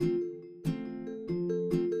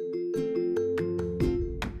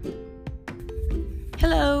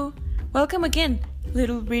Hello! Welcome again,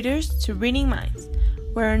 little readers, to Reading Minds,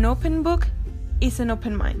 where an open book is an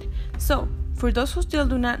open mind. So, for those who still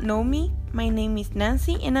do not know me, my name is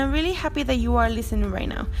Nancy, and I'm really happy that you are listening right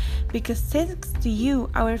now, because thanks to you,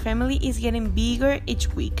 our family is getting bigger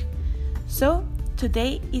each week. So,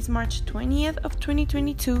 today is March 20th of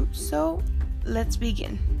 2022, so let's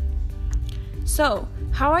begin. So,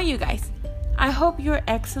 how are you guys? I hope you're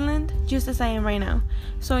excellent, just as I am right now.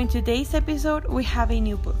 So in today's episode, we have a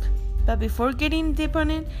new book. But before getting deep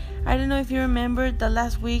on it, I don't know if you remember that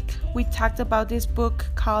last week we talked about this book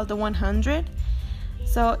called The 100.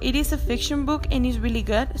 So it is a fiction book and it's really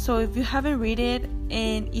good. So if you haven't read it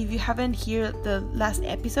and if you haven't heard the last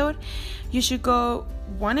episode, you should go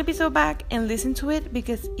one episode back and listen to it,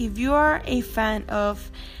 because if you are a fan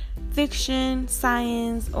of fiction,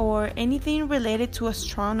 science, or anything related to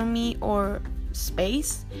astronomy or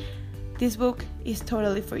space, this book is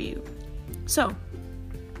totally for you. So,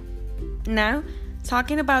 now,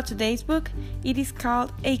 talking about today's book, it is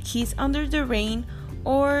called A Kiss Under the Rain,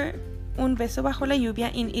 or Un Beso Bajo la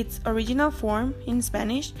Lluvia in its original form in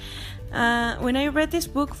Spanish. When I read this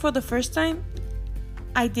book for the first time,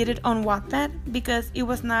 I did it on Wattpad because it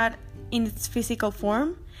was not in its physical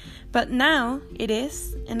form. But now it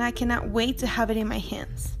is, and I cannot wait to have it in my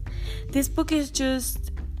hands. This book is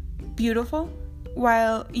just beautiful.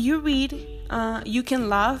 While you read, you can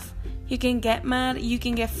laugh, you can get mad, you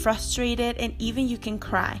can get frustrated, and even you can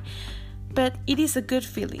cry. But it is a good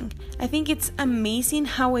feeling. I think it's amazing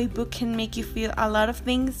how a book can make you feel a lot of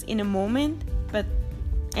things in a moment. But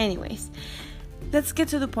anyways, let's get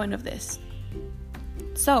to the point of this.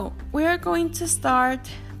 So, we are going to start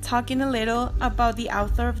talking a little about the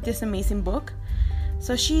author of this amazing book.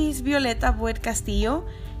 So she is Violeta Boed Castillo.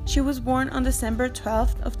 She was born on December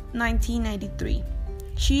 12th of 1993.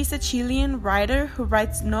 She is a Chilean writer who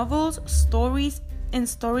writes novels, stories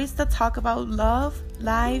that talk about love,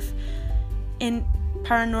 life, and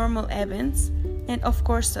paranormal events, and of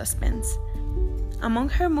course suspense. Among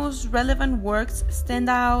her most relevant works stand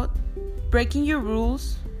out Breaking Your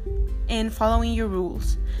Rules and Following Your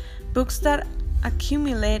Rules, books that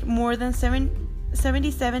accumulate more than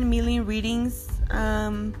 77 million readings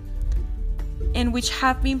and which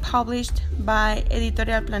have been published by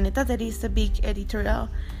Editorial Planeta, that is a big editorial,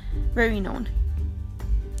 very known.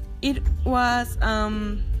 It was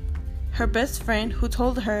her best friend who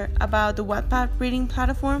told her about the Wattpad reading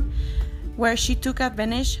platform, where she took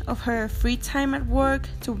advantage of her free time at work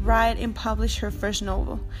to write and publish her first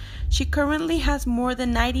novel. She currently has more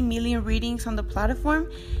than 90 million readings on the platform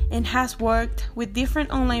and has worked with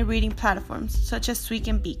different online reading platforms such as Squeak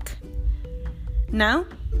and Peak. Now,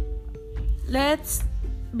 let's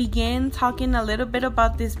begin talking a little bit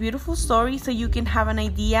about this beautiful story so you can have an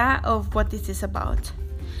idea of what this is about.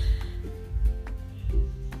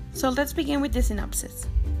 So let's begin with the synopsis.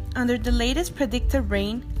 Under the latest predicted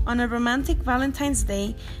rain, on a romantic Valentine's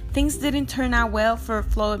Day, things didn't turn out well for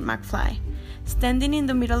Floyd McFly. Standing in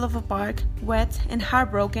the middle of a park, wet and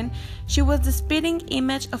heartbroken, she was the spitting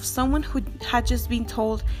image of someone who had just been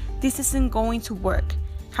told this isn't going to work.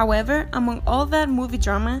 However, among all that movie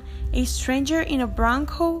drama, a stranger in a brown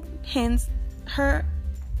coat hands her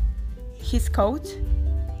his coat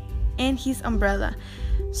and his umbrella.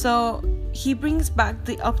 So he brings back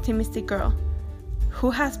the optimistic girl. Who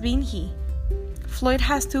has been he? Floyd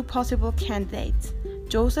has two possible candidates: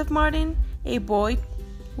 Joseph Martin, a boy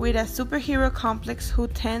with a superhero complex who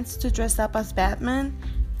tends to dress up as Batman,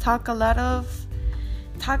 talk a lot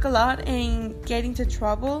and get into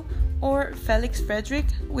trouble, or Felix Frederick,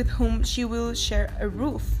 with whom she will share a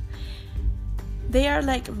roof. They are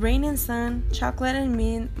like rain and sun, chocolate and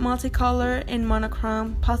mint, multicolor and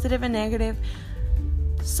monochrome, positive and negative.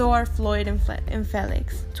 So are Floyd and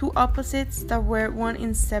Felix, two opposites that were once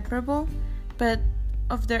inseparable, but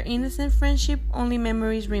of their innocent friendship only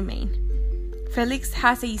memories remain. Felix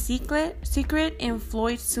has a secret and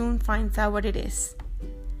Floyd soon finds out what it is.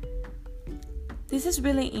 This is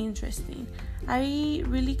really interesting. I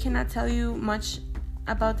really cannot tell you much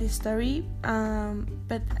about this story,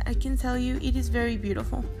 but I can tell you it is very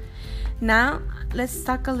beautiful. Now, let's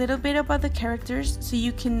talk a little bit about the characters so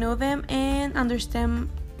you can know them and understand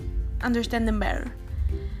them better.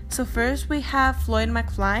 So first we have Floyd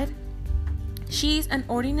McFly. She is an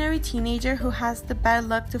ordinary teenager who has the bad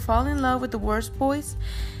luck to fall in love with the worst boys.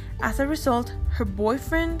 As a result, her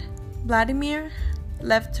boyfriend, Vladimir,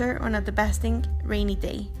 left her on a devastating rainy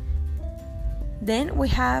day. Then we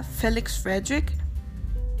have Felix Frederick.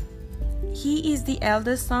 He is the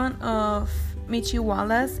eldest son of Michi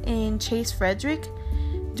Wallace and Chase Frederick.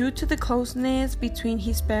 Due to the closeness between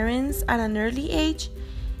his parents at an early age,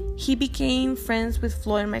 he became friends with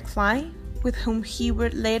Floyd McFly, with whom he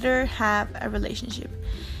would later have a relationship.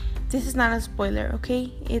 This is not a spoiler,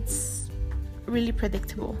 okay? It's really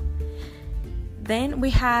predictable. Then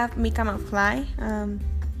we have Micah McFly.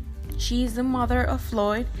 She is the mother of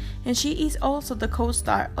Floyd, and she is also the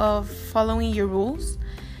co-star of Following Your Rules.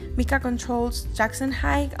 Micah controls Jackson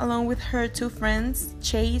Heights along with her two friends,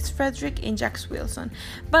 Chase Frederick and Jax Wilson.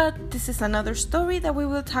 But this is another story that we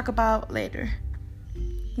will talk about later.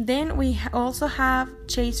 Then we also have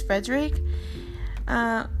Chase Frederick.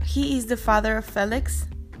 He is the father of Felix.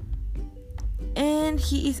 And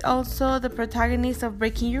he is also the protagonist of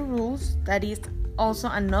Breaking Your Rules. That is also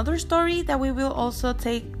another story that we will also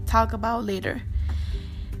talk about later.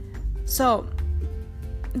 So,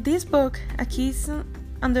 this book, A Kiss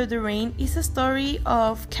Under the Rain, is a story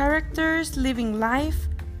of characters living life,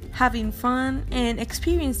 having fun, and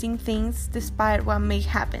experiencing things despite what may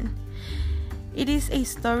happen. It is a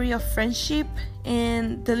story of friendship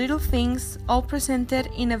and the little things, all presented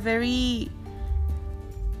in a very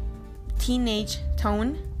teenage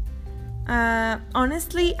tone.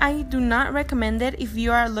 Honestly, I do not recommend it if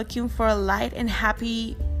you are looking for a light and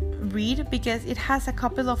happy read, because it has a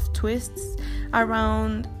couple of twists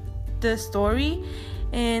around the story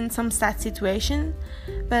and some sad situation.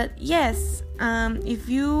 But yes, if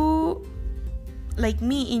you, like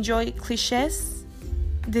me, enjoy cliches,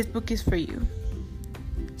 this book is for you.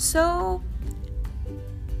 So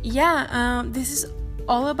yeah, this is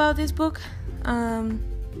all about this book.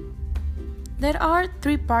 There are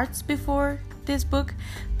 3 parts before this book,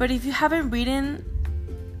 but if you haven't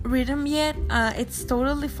read them yet, it's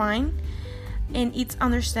totally fine, and it's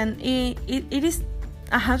it is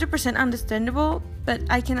 100% understandable, but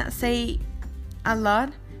I cannot say a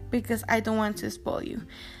lot because I don't want to spoil you.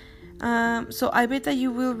 So I bet that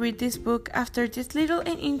you will read this book after this little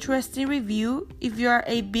and interesting review. If you are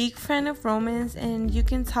a big fan of romance, and you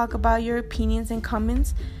can talk about your opinions and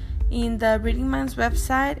comments in the Reading Minds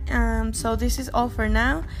website. So this is all for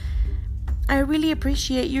now. I really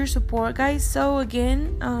appreciate your support, guys. So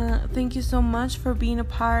again, thank you so much for being a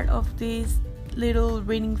part of this little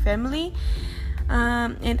reading family.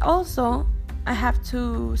 And also, I have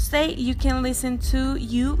to say, you can listen to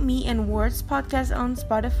You, Me, and Words podcast on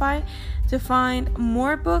Spotify to find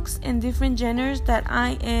more books and different genres that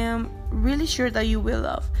I am really sure that you will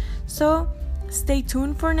love. So stay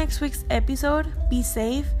tuned for next week's episode. Be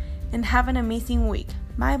safe and have an amazing week.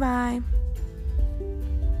 Bye bye.